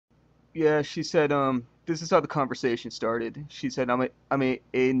Yeah, she said, this is how the conversation started. She said, I'm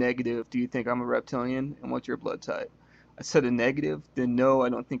a negative. Do you think I'm a reptilian? And what's your blood type? I said a negative. Then no, I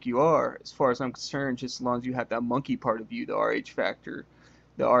don't think you are. As far as I'm concerned, just as long as you have that monkey part of you, the RH factor,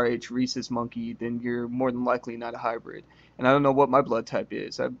 the RH rhesus monkey, then you're more than likely not a hybrid. And I don't know what my blood type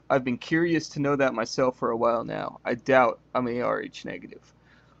is. I've been curious to know that myself for a while now. I doubt I'm a RH negative.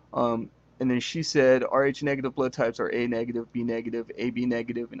 Um, and then she said Rh negative blood types are A negative, B negative, AB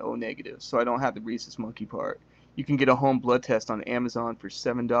negative, and O negative. So I don't have the rhesus monkey part. You can get a home blood test on Amazon for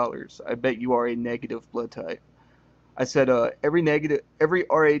 $7. I bet you are a negative blood type. I said every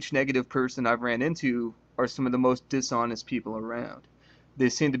Rh negative person I've ran into are some of the most dishonest people around. They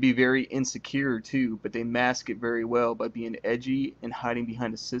seem to be very insecure too, but they mask it very well by being edgy and hiding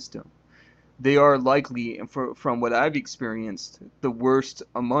behind a system. They are likely, and from what I've experienced, the worst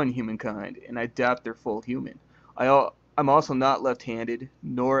among humankind, and I doubt they're full human. I'm also not left-handed,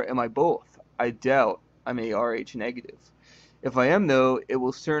 nor am I both. I doubt I'm a Rh negative. If I am, though, it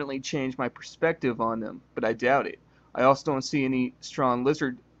will certainly change my perspective on them, but I doubt it. I also don't see any strong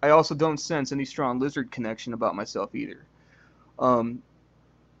lizard. I also don't sense any strong lizard connection about myself either. Um,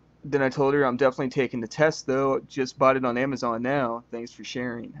 then I told her I'm definitely taking the test, though. Just bought it on Amazon now. Thanks for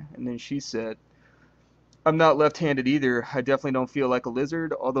sharing. And then she said, I'm not left-handed either. I definitely don't feel like a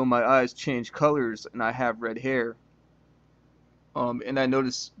lizard, although my eyes change colors and I have red hair. And I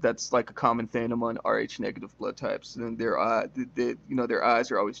notice that's like a common thing among Rh negative blood types. And their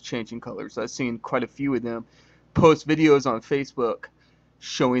eyes are always changing colors. I've seen quite a few of them post videos on Facebook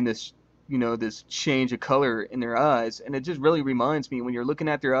showing this change of color in their eyes, and it just really reminds me when you're looking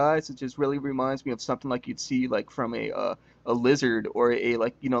at their eyes. It just really reminds me of something like you'd see like from a lizard or a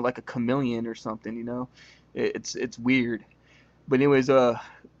like a chameleon or something. It's weird. But anyways,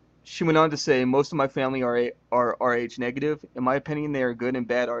 she went on to say most of my family are Rh negative. In my opinion, they are good and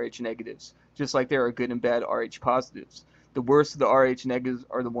bad Rh negatives, just like there are good and bad Rh positives. The worst of the Rh negatives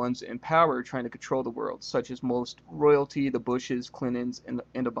are the ones in power trying to control the world, such as most royalty, the Bushes, Clintons, and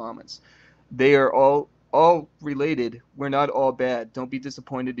Obamas. They are all related. We're not all bad. Don't be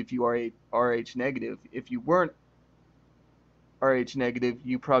disappointed if you are a Rh negative. If you weren't Rh negative,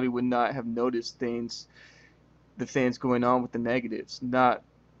 you probably would not have noticed the things going on with the negatives. Not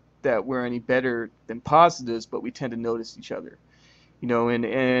that we're any better than positives, but we tend to notice each other.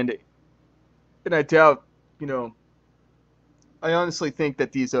 And I doubt, you know, I honestly think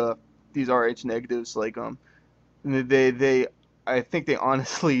that these Rh negatives they I think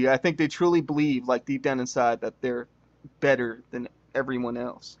they truly believe like deep down inside that they're better than everyone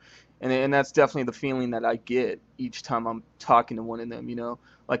else. And that's definitely the feeling that I get each time I'm talking to one of them,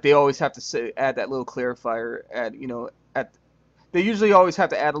 Like they always have to add that little clarifier at they usually always have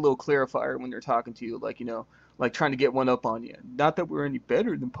to add a little clarifier when they're talking to you, like, like trying to get one up on you. Not that we're any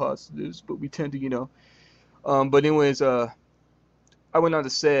better than positives, but we tend to, but anyways, I went on to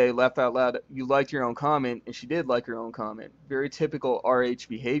say, laugh out loud, you liked your own comment, and she did like her own comment. Very typical RH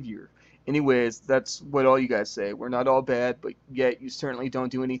behavior. Anyways, that's what all you guys say. We're not all bad, but yet you certainly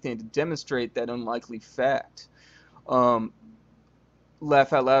don't do anything to demonstrate that unlikely fact. Um,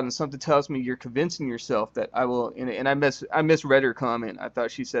 Laugh out loud, and something tells me you're convincing yourself that I will. And I misread her comment. I thought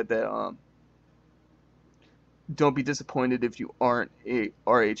she said that don't be disappointed if you aren't a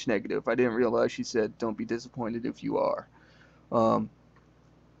RH negative. I didn't realize she said don't be disappointed if you are. Um,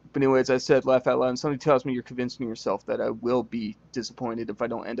 But anyways, I said laugh out loud, and something tells me you're convincing yourself that I will be disappointed if I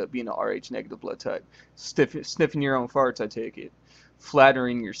don't end up being an Rh negative blood type. Sniffing your own farts, I take it.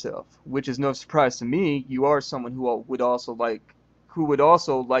 Flattering yourself, which is no surprise to me. You are someone who would also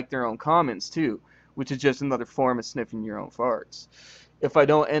like their own comments too, which is just another form of sniffing your own farts. If I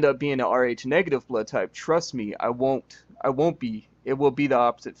don't end up being an Rh negative blood type, trust me, I won't. I won't be. It will be the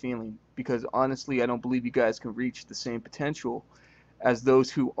opposite feeling because honestly, I don't believe you guys can reach the same potential as those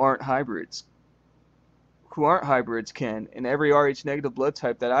who aren't hybrids can, and every Rh negative blood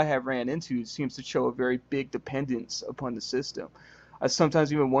type that I have ran into seems to show a very big dependence upon the system. I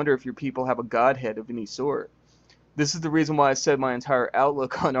sometimes even wonder if your people have a godhead of any sort. This is the reason why I said my entire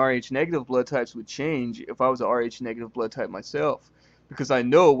outlook on Rh negative blood types would change if I was a Rh negative blood type myself, because I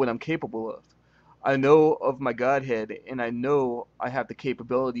know what I'm capable of. I know of my godhead, and I know I have the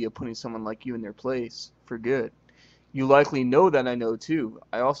capability of putting someone like you in their place for good. You likely know that I know too.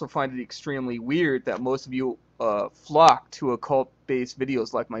 I also find it extremely weird that most of you flock to occult-based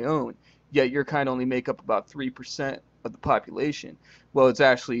videos like my own, yet your kind only make up about 3% of the population. Well, it's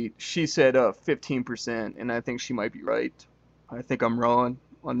actually, she said 15%, and I think she might be right. I think I'm wrong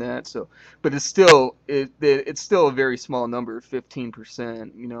on that. So, but it's still a very small number,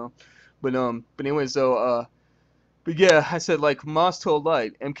 15%. But anyways, though, But yeah, I said like Moss told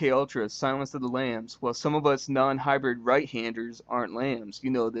Light, MK Ultra, Silence of the Lambs. Well, some of us non-hybrid right-handers aren't lambs. You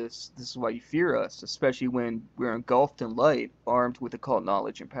know this. This is why you fear us, especially when we're engulfed in light, armed with occult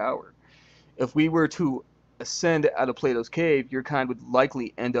knowledge and power. If we were to ascend out of Plato's cave, your kind would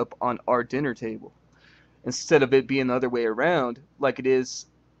likely end up on our dinner table, instead of it being the other way around, like it is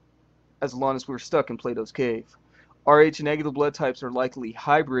as long as we're stuck in Plato's cave. Rh negative blood types are likely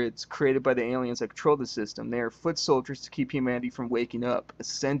hybrids created by the aliens that control the system. They are foot soldiers to keep humanity from waking up,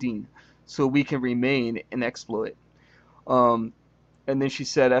 ascending, so we can remain and exploit. Um, and then she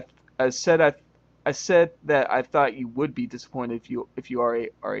said, I said that I thought you would be disappointed if you are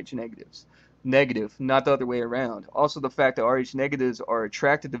Rh negatives. Negative, not the other way around. Also, the fact that Rh negatives are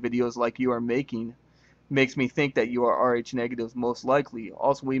attracted to videos like you are making makes me think that you are Rh negatives most likely.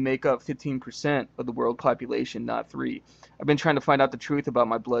 Also, we make up 15% of the world population, not 3. I've been trying to find out the truth about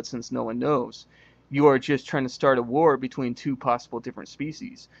my blood since no one knows. You are just trying to start a war between two possible different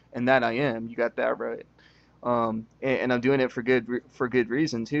species, and that I am. You got that right. And I'm doing it for good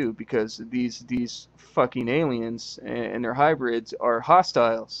reason too, because these fucking aliens and their hybrids are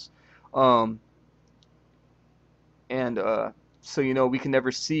hostiles. Um, and so we can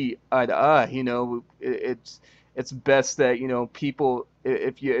never see eye to eye. It's best that people,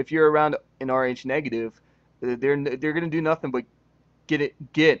 if you're around an Rh negative, they're gonna do nothing but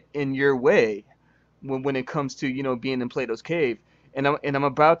get in your way when it comes to being in Plato's cave. And I'm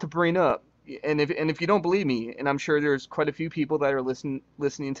about to bring up, and if you don't believe me, and I'm sure there's quite a few people that are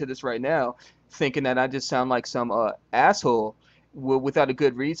listening to this right now, thinking that I just sound like some asshole without a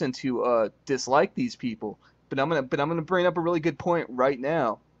good reason to dislike these people. But I'm gonna bring up a really good point right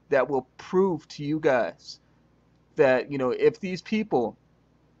now that will prove to you guys that if these people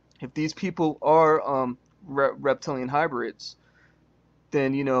are reptilian hybrids,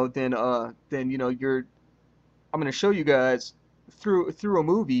 then you're I'm gonna show you guys through a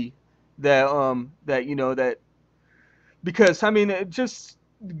movie that because I mean just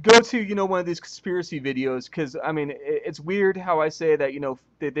go to one of these conspiracy videos, because I mean it's weird how I say that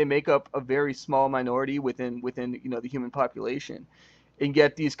they make up a very small minority within the human population, and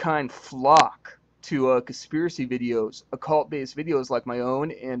yet these kind flock to conspiracy videos, occult based videos like my own.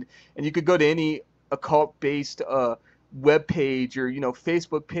 And you could go to any occult based web page, or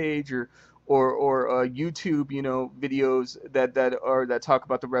Facebook page, or YouTube videos that talk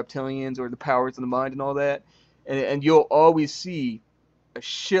about the reptilians or the powers of the mind and all that, and you'll always see a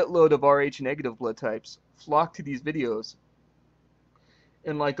shitload of Rh negative blood types flock to these videos.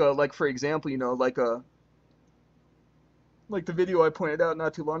 And like for example, like the video I pointed out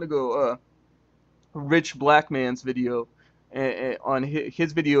not too long ago, rich black man's video, and on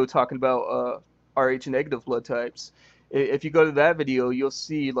his video talking about Rh negative blood types. If you go to that video, you'll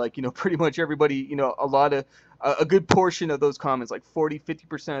see like pretty much everybody, a good portion of those comments, like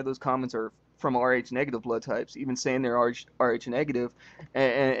 40-50% of those comments are from Rh negative blood types, even saying they're Rh negative,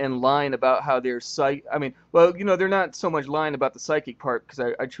 and lying about how they're I mean, well, they're not so much lying about the psychic part,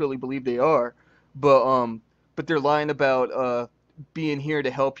 because I truly believe they are, but they're lying about being here to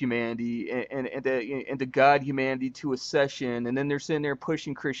help humanity, and to guide humanity to a session. And then they're sitting there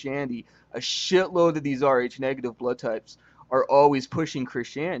pushing Christianity. A shitload of these Rh negative blood types are always pushing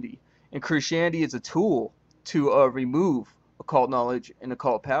Christianity, and Christianity is a tool to remove occult knowledge and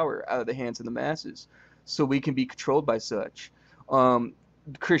occult power out of the hands of the masses, so we can be controlled by such. um,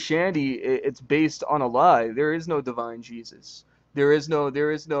 Christianity, it's based on a lie. There is no divine Jesus. There is no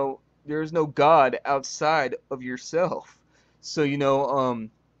God outside of yourself. So and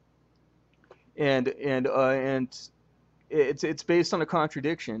it's based on a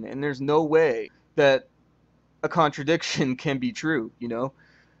contradiction, and there's no way that a contradiction can be true.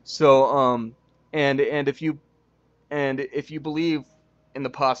 So and if you believe in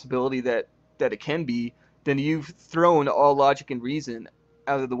the possibility that it can be, then you've thrown all logic and reason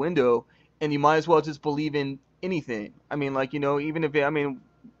out of the window, and you might as well just believe in anything. I mean, like, even if I mean,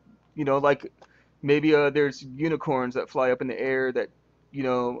 like, maybe there's unicorns that fly up in the air that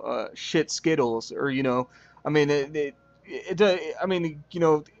shit Skittles, or I mean, I mean,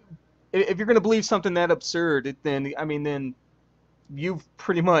 if you're gonna believe something that absurd, then I mean, then you've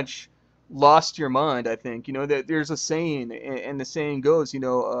pretty much lost your mind. I think that there's a saying, and the saying goes,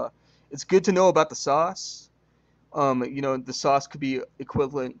 it's good to know about the sauce. The sauce could be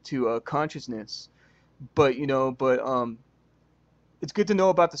equivalent to consciousness, but it's good to know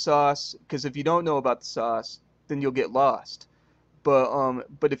about the sauce, because if you don't know about the sauce, then you'll get lost.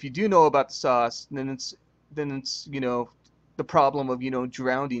 But if you do know about the sauce, then it's the problem of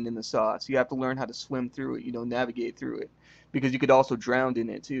drowning in the sauce. You have to learn how to swim through it, navigate through it, because you could also drown in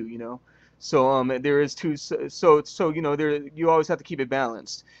it too. So there is two. So there you always have to keep it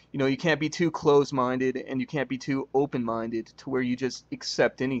balanced. You can't be too closed-minded and you can't be too open-minded to where you just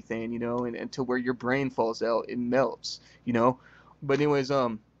accept anything. And to where your brain falls out, it melts. But anyways,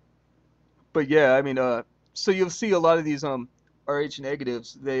 but yeah, I mean, so you'll see a lot of these RH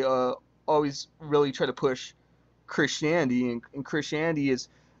negatives. They always really try to push Christianity, and Christianity is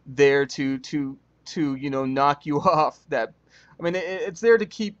there to knock you off that. I mean, it's there to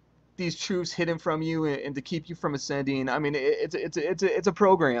keep these truths hidden from you and to keep you from ascending. I mean, it's a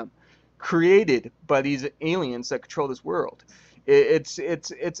program created by these aliens that control this world. It's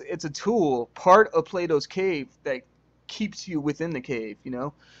a tool, part of Plato's cave that keeps you within the cave.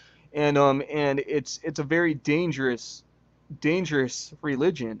 And it's a very dangerous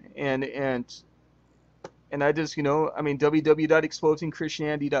religion. And I just, I mean,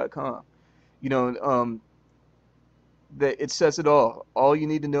 www.exposingchristianity.com, you know, that it says it all. All you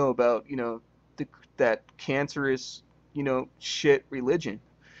need to know about, that cancerous, shit religion.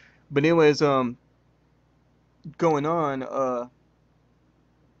 But anyways, going on,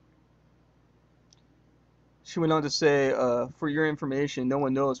 she went on to say, for your information, no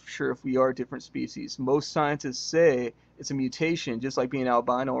one knows for sure if we are different species. Most scientists say it's a mutation, just like being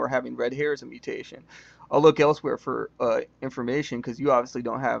albino or having red hair is a mutation. I'll look elsewhere for information because you obviously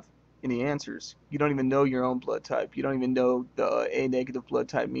don't have any answers. You don't even know your own blood type. You don't even know the A negative blood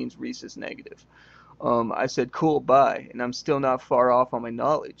type means rhesus negative. I said, cool, bye. And I'm still not far off on my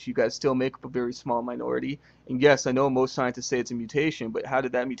knowledge. You guys still make up a very small minority. And yes, I know most scientists say it's a mutation, but how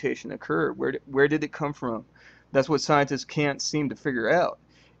did that mutation occur? Where did it come from? That's what scientists can't seem to figure out.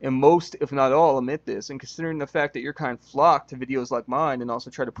 And most, if not all, admit this. And considering the fact that your kind flock to videos like mine and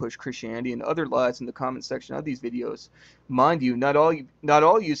also try to push Christianity and other lies in the comment section of these videos, mind you, not all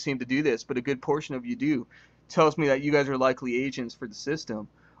you seem to do this, but a good portion of you do, tells me that you guys are likely agents for the system.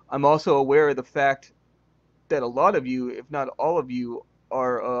 I'm also aware of the fact that a lot of you, if not all of you,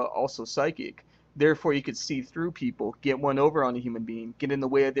 are also psychic. Therefore, you could see through people, get one over on a human being, get in the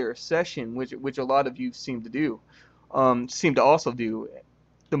way of their session, which a lot of you seem to also do.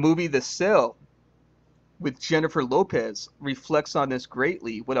 The movie The Cell with Jennifer Lopez reflects on this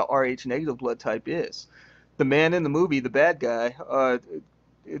greatly, what a Rh negative blood type is. The man in the movie, the bad guy,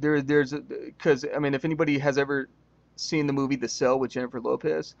 because I mean, if anybody has ever seen the movie The Cell with Jennifer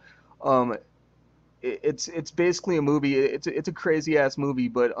Lopez, um, it's basically a movie. It's a crazy ass movie,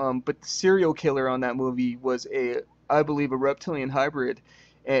 but the serial killer on that movie was I believe a reptilian hybrid,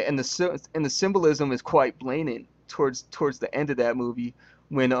 and the symbolism is quite blatant towards the end of that movie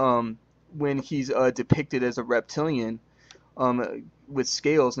when he's depicted as a reptilian with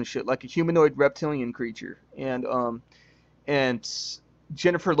scales and shit, like a humanoid reptilian creature, and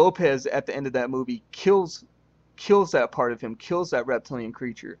Jennifer Lopez at the end of that movie kills that part of him, kills that reptilian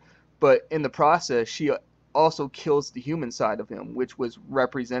creature. But in the process, she also kills the human side of him, which was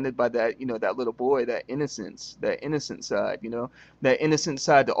represented by that little boy, that innocent side, that innocent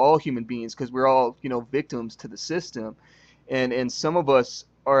side to all human beings, because we're all, victims to the system. And some of us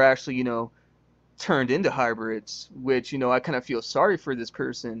are actually, turned into hybrids, which, I kind of feel sorry for this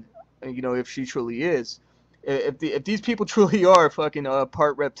person, if she truly is. If these people truly are fucking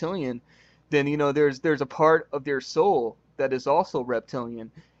part reptilian, then there's a part of their soul that is also reptilian,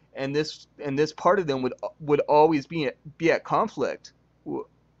 and this part of them would always be at conflict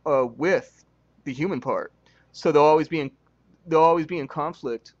with the human part. So they'll always be in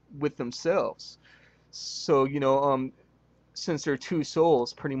conflict with themselves. So since they're two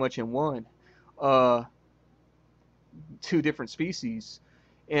souls pretty much in one, uh, two different species,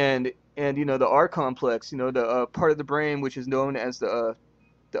 and the R complex, the part of the brain which is known as the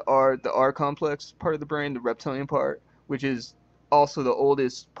R complex part of the brain, the reptilian part, which is also the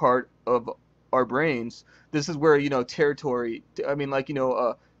oldest part of our brains. This is where territory. I mean, like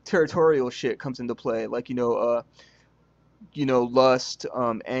territorial shit comes into play. Like lust,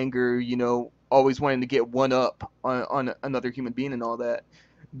 anger. Always wanting to get one up on another human being and all that.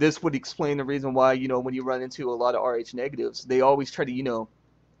 This would explain the reason why when you run into a lot of Rh negatives, they always try to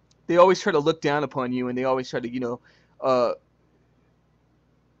look down upon you, and they always try to uh,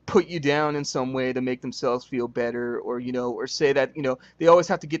 put you down in some way to make themselves feel better, or say that they always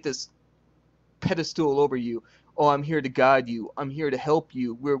have to get this pedestal over you. Oh, I'm here to guide you. I'm here to help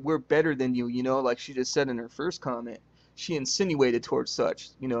you. We're better than you. Like she just said in her first comment. She insinuated towards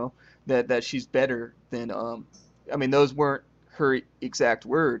such. That she's better than. I mean, those weren't her exact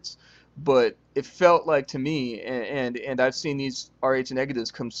words, but it felt like to me, and I've seen these Rh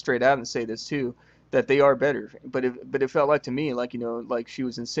negatives come straight out and say this too, that they are better. But it felt like to me like like she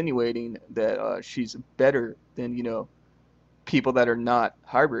was insinuating that she's better than people that are not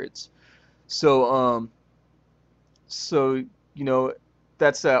hybrids. So so you know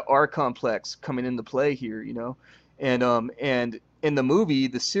that's that R complex coming into play here, and in the movie,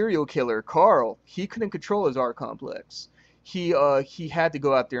 the serial killer Carl, he couldn't control his R complex. He had to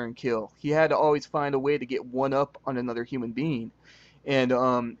go out there and kill. He had to always find a way to get one up on another human being. And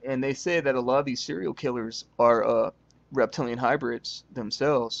they say that a lot of these serial killers are reptilian hybrids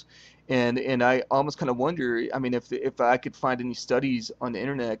themselves. And I almost kind of wonder, I mean, if I could find any studies on the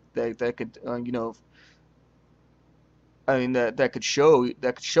internet that could I mean that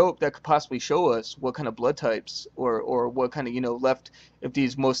could possibly show us what kind of blood types or what kind of left, if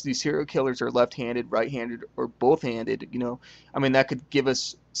these most of these serial killers are left-handed, right-handed, or both-handed. I mean, that could give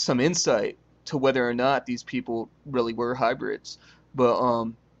us some insight to whether or not these people really were hybrids.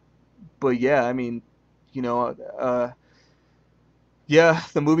 But yeah, I mean, you know, yeah,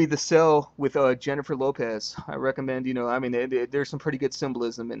 the movie The Cell with Jennifer Lopez. I recommend, I mean, there's some pretty good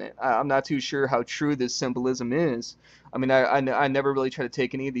symbolism in it. I'm not too sure how true this symbolism is. I mean, I never really try to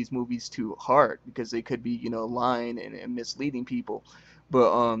take any of these movies to heart because they could be, lying and misleading people.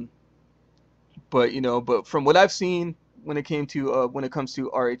 But but from what I've seen when it comes to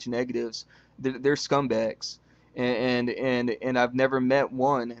RH negatives, they're scumbags, and I've never met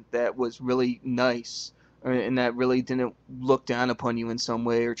one that was really nice, and that really didn't look down upon you in some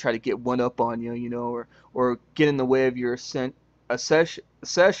way or try to get one up on you, or get in the way of your session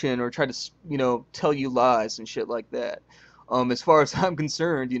or try to tell you lies and shit like that. As far as I'm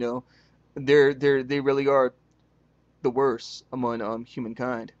concerned, they really are the worst among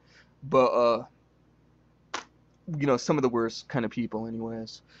humankind. But some of the worst kind of people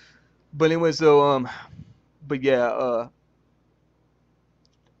anyways. But anyways, though, but yeah,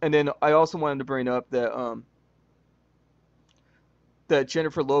 and then I also wanted to bring up that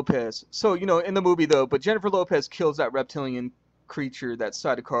Jennifer Lopez, so in the movie though, but Jennifer Lopez kills that reptilian creature that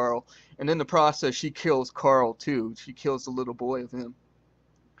side of Carl, and in the process she kills Carl too. She kills the little boy of him.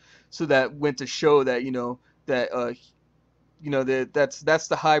 So that went to show that that that's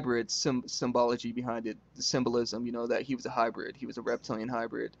the hybrid symbology behind it, the symbolism, that he was a hybrid, he was a reptilian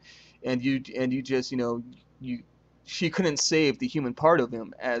hybrid. And you just you she couldn't save the human part of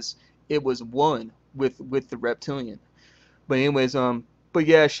him, as it was one with the reptilian. But anyways, but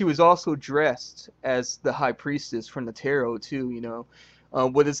yeah, she was also dressed as the high priestess from the tarot too.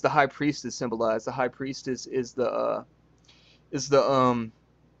 What does the high priestess symbolize? The high priestess is the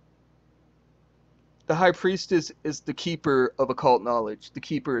high priestess is the keeper of occult knowledge, the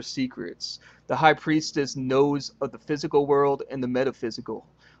keeper of secrets. The high priestess knows of the physical world and the metaphysical.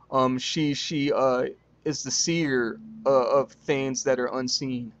 She is the seer of things that are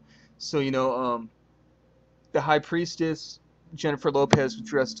unseen. So the high priestess, Jennifer Lopez, was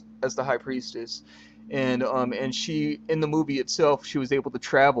dressed as the high priestess, and she, in the movie itself, she was able to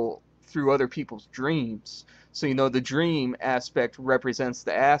travel through other people's dreams. So the dream aspect represents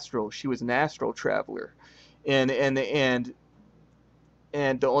the astral. She was an astral traveler, and and and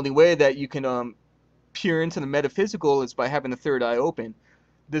and the only way that you can peer into the metaphysical is by having the third eye open.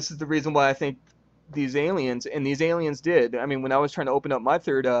 This is the reason why I think these aliens did. I mean, when I was trying to open up my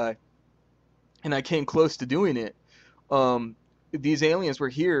third eye, and I came close to doing it, um, these aliens were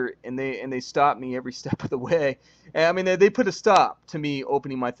here, and they stopped me every step of the way. And, I mean, they put a stop to me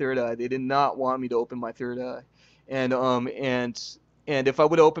opening my third eye. They did not want me to open my third eye, and and if I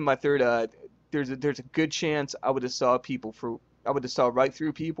would have opened my third eye, there's a good chance I would have saw right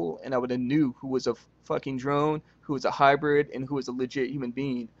through people, and I would have knew who was a fucking drone, who was a hybrid, and who was a legit human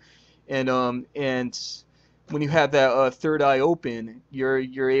being. And when you have that third eye open,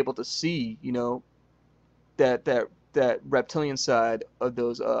 you're able to see, that reptilian side of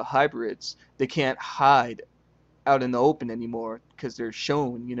those hybrids. They can't hide out in the open anymore because they're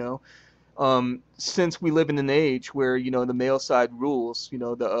shown. Since we live in an age where the male side rules,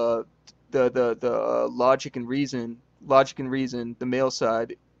 the logic and reason, the male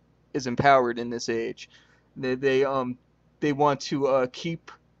side is empowered in this age. They want to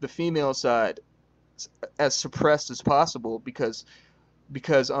keep the female side as suppressed as possible, because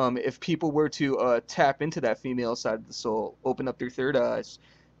if people were to tap into that female side of the soul, open up their third eyes,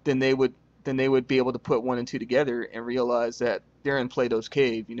 then they would be able to put one and two together and realize that they're in Plato's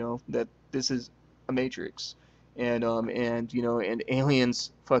cave, that this is a matrix, and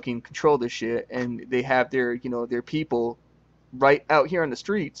aliens fucking control this shit, and they have their people right out here on the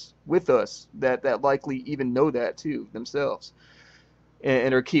streets with us that likely even know that too themselves,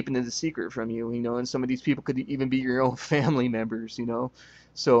 and are keeping it a secret from you, and some of these people could even be your own family members.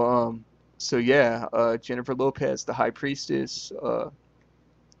 So yeah, Jennifer Lopez, the high priestess,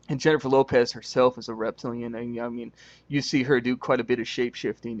 And Jennifer Lopez herself is a reptilian. And I mean, you see her do quite a bit of shape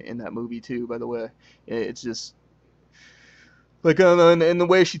shifting in that movie too. By the way, it's just like and the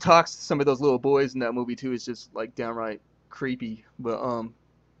way she talks to some of those little boys in that movie too is just like downright creepy. But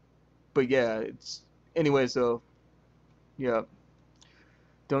yeah, it's anyway. So yeah,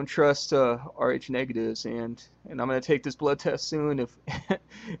 don't trust Rh negatives, and I'm gonna take this blood test soon. If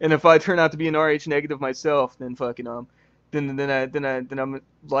and if I turn out to be an Rh negative myself, then fucking then I'm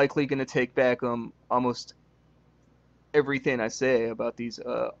likely gonna take back almost everything I say about these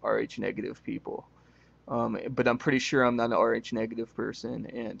Rh negative people. But I'm pretty sure I'm not an Rh negative person,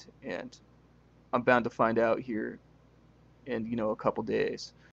 and I'm bound to find out here in a couple days.